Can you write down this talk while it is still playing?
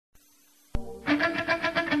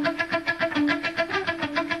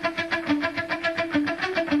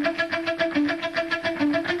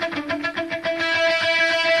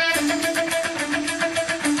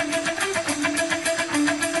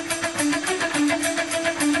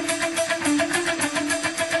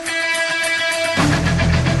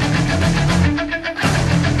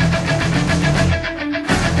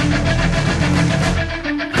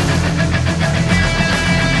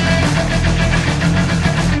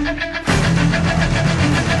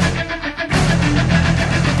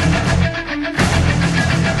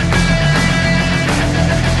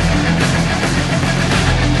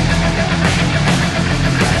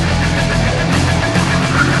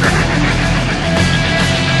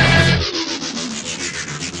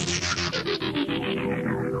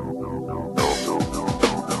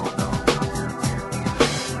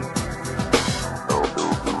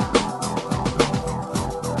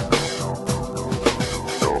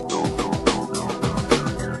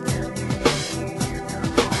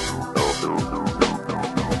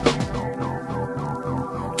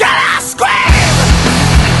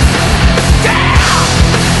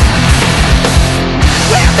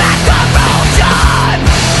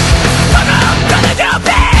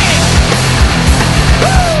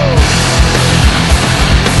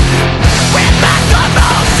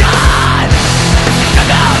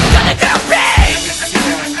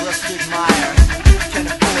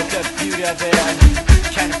vivid.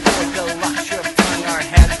 Can't afford the luxury of turning our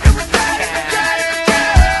heads, but we can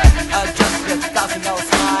adjust a $1,000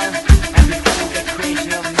 smile and behold the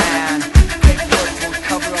creation of man. Fake words will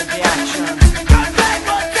cover all the action.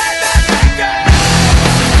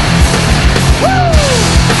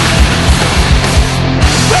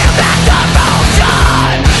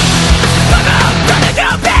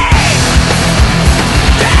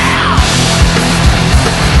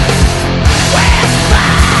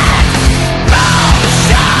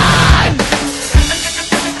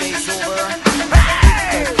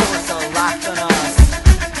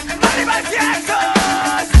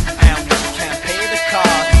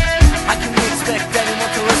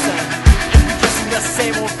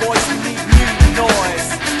 Same old voice, we need new noise.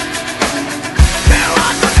 We're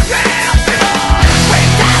on the real people. We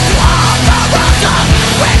stand on the rock up.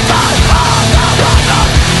 We stand on the rock up.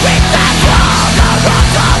 We stand on the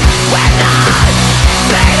rock up. We're not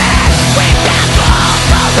bleeding. We stand on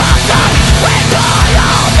the rock up. We stand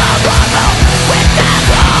on the rock up. We stand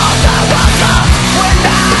on the rock up. We're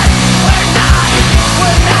not. We're not.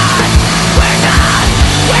 We're not. We're not.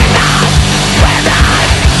 We're not. We're not.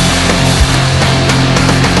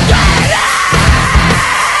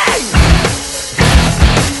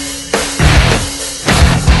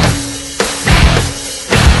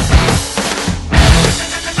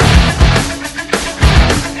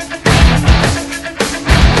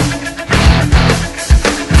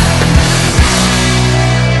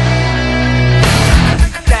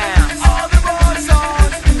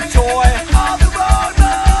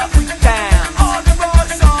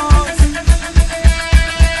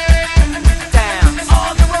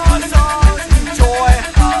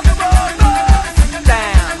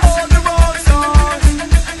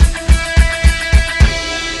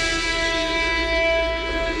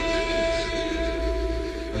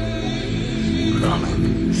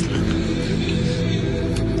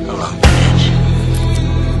 Hello.